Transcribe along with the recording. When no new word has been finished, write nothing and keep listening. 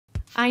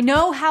I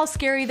know how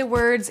scary the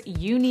words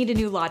 "you need a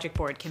new logic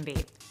board" can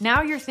be.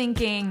 Now you're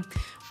thinking,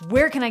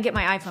 where can I get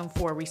my iPhone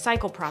 4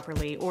 recycled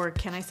properly? Or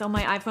can I sell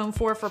my iPhone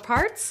 4 for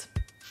parts?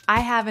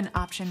 I have an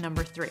option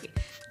number 3.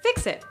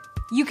 iFixit.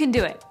 You can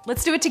do it.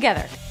 Let's do it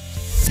together.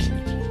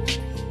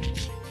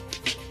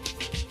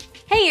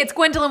 Hey, it's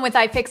Gwendolyn with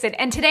iFixit,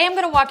 and today I'm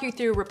going to walk you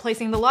through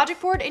replacing the logic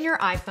board in your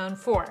iPhone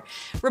 4.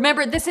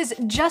 Remember, this is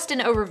just an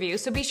overview,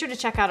 so be sure to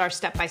check out our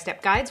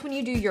step-by-step guides when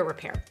you do your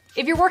repair.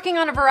 If you're working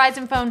on a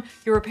Verizon phone,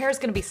 your repair is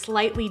going to be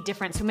slightly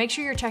different, so make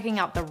sure you're checking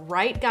out the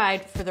right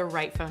guide for the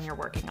right phone you're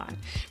working on.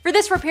 For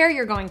this repair,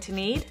 you're going to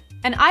need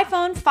an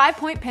iPhone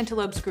 5-point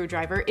pentalobe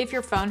screwdriver if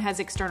your phone has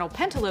external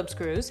pentalobe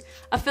screws,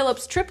 a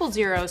Phillips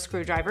 000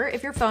 screwdriver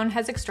if your phone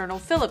has external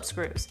Phillips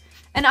screws,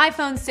 an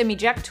iPhone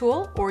semi-eject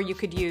tool, or you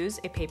could use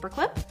a paper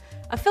clip,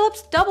 a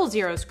Phillips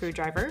 000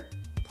 screwdriver,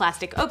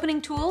 plastic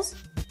opening tools,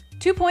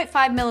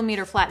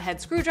 2.5mm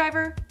flathead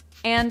screwdriver,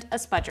 and a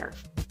spudger.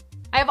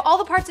 I have all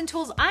the parts and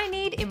tools I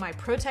need in my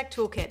ProTech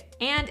toolkit,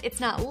 and it's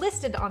not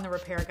listed on the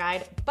repair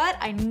guide, but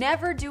I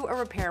never do a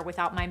repair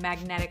without my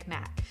magnetic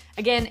mat.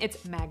 Again,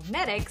 it's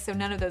magnetic, so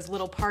none of those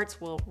little parts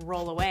will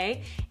roll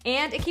away,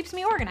 and it keeps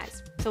me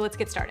organized. So let's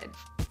get started.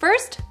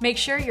 First, make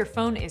sure your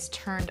phone is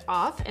turned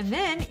off, and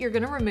then you're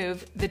going to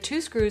remove the 2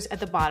 screws at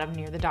the bottom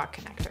near the dock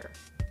connector.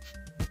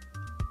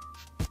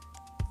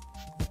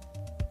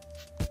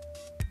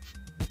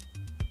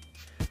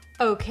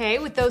 Okay,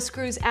 with those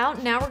screws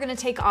out, now we're going to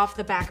take off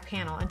the back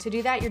panel. And to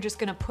do that, you're just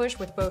going to push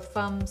with both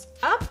thumbs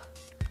up,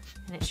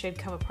 and it should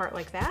come apart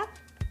like that.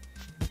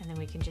 And then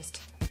we can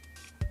just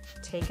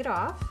take it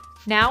off.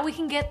 Now we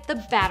can get the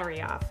battery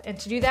off. And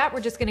to do that,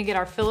 we're just going to get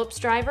our Phillips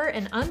driver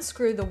and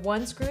unscrew the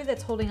 1 screw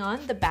that's holding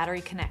on the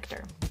battery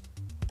connector.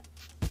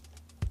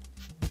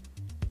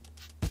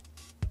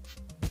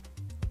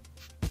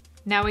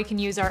 Now we can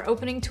use our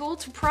opening tool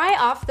to pry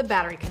off the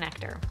battery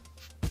connector.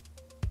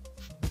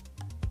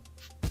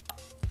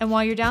 And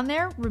while you're down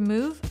there,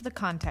 remove the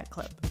contact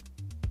clip.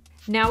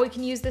 Now we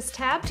can use this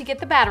tab to get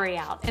the battery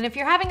out. And if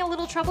you're having a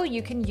little trouble,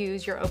 you can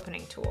use your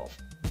opening tool.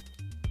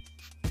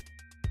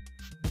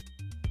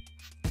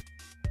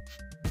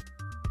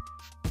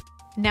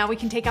 Now we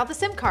can take out the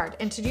SIM card.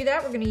 And to do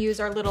that, we're going to use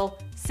our little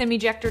SIM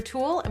ejector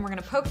tool, and we're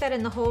going to poke that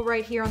in the hole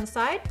right here on the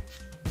side,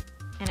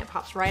 and it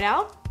pops right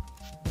out.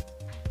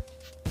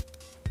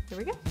 There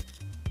we go.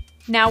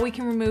 Now we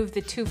can remove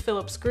the 2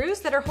 Phillips screws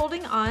that are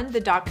holding on the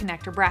dock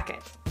connector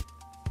bracket.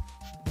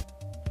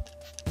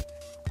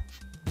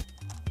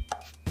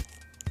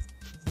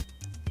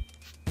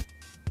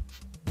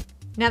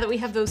 Now that we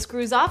have those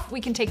screws off, we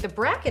can take the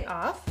bracket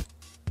off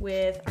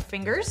with our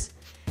fingers,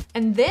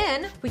 and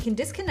then we can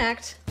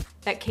disconnect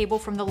that cable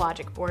from the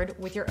logic board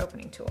with your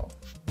opening tool.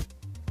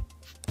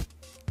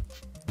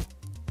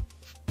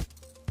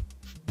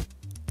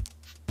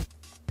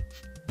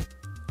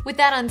 With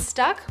that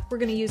unstuck, we're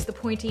going to use the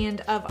pointy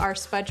end of our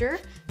spudger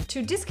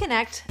to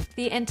disconnect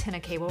the antenna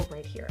cable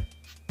right here.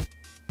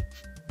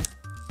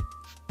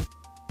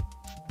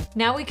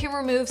 Now we can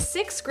remove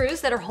 6 screws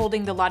that are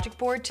holding the logic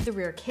board to the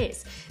rear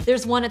case.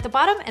 There's 1 at the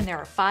bottom and there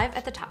are 5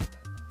 at the top.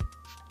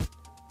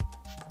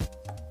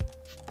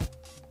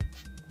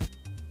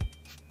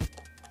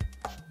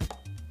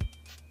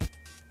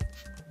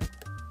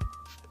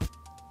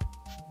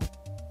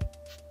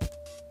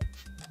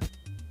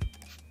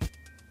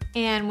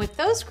 And with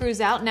those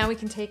screws out, now we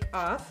can take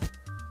off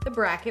the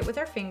bracket with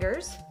our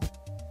fingers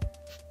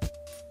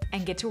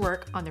and get to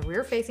work on the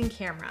rear-facing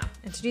camera.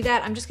 And to do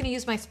that, I'm just going to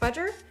use my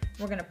spudger.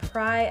 We're going to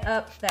pry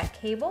up that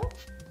cable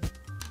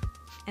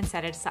and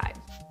set it aside.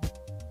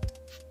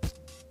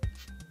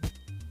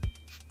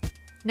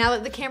 Now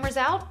that the camera's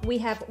out, we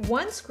have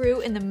 1 screw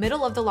in the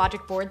middle of the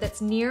logic board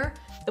that's near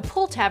the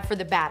pull tab for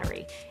the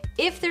battery.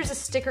 If there's a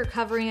sticker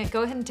covering it,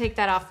 go ahead and take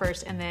that off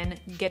first and then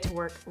get to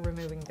work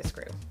removing the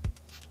screw.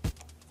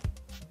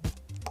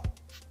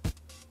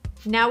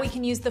 Now we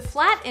can use the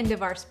flat end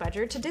of our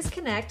spudger to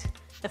disconnect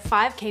the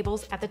 5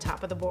 cables at the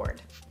top of the board.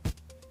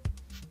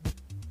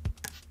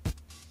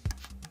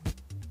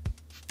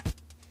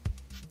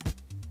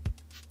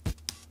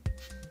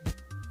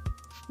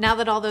 Now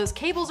that all those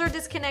cables are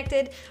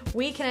disconnected,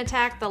 we can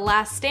attack the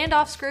last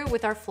standoff screw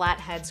with our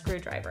flathead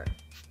screwdriver.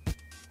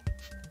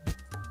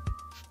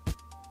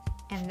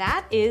 And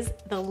that is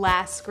the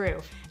last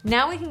screw.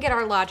 Now we can get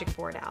our logic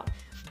board out.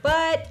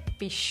 But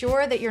be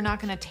sure that you're not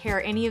going to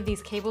tear any of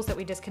these cables that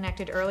we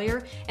disconnected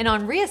earlier. And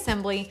on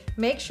reassembly,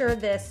 make sure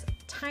this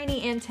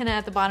tiny antenna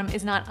at the bottom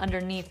is not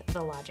underneath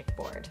the logic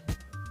board.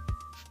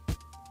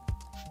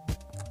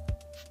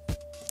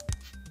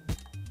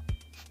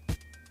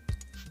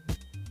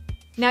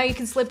 Now you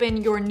can slip in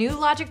your new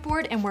logic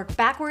board and work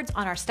backwards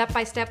on our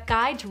step-by-step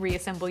guide to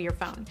reassemble your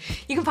phone.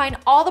 You can find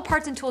all the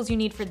parts and tools you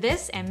need for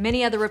this and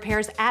many other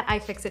repairs at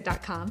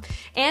iFixit.com.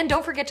 And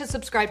don't forget to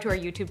subscribe to our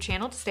YouTube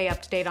channel to stay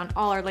up to date on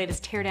all our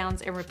latest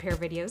teardowns and repair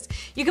videos.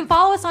 You can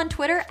follow us on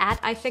Twitter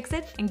at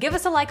iFixit and give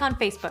us a like on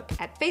Facebook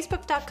at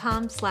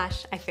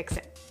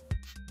facebook.com/iFixit.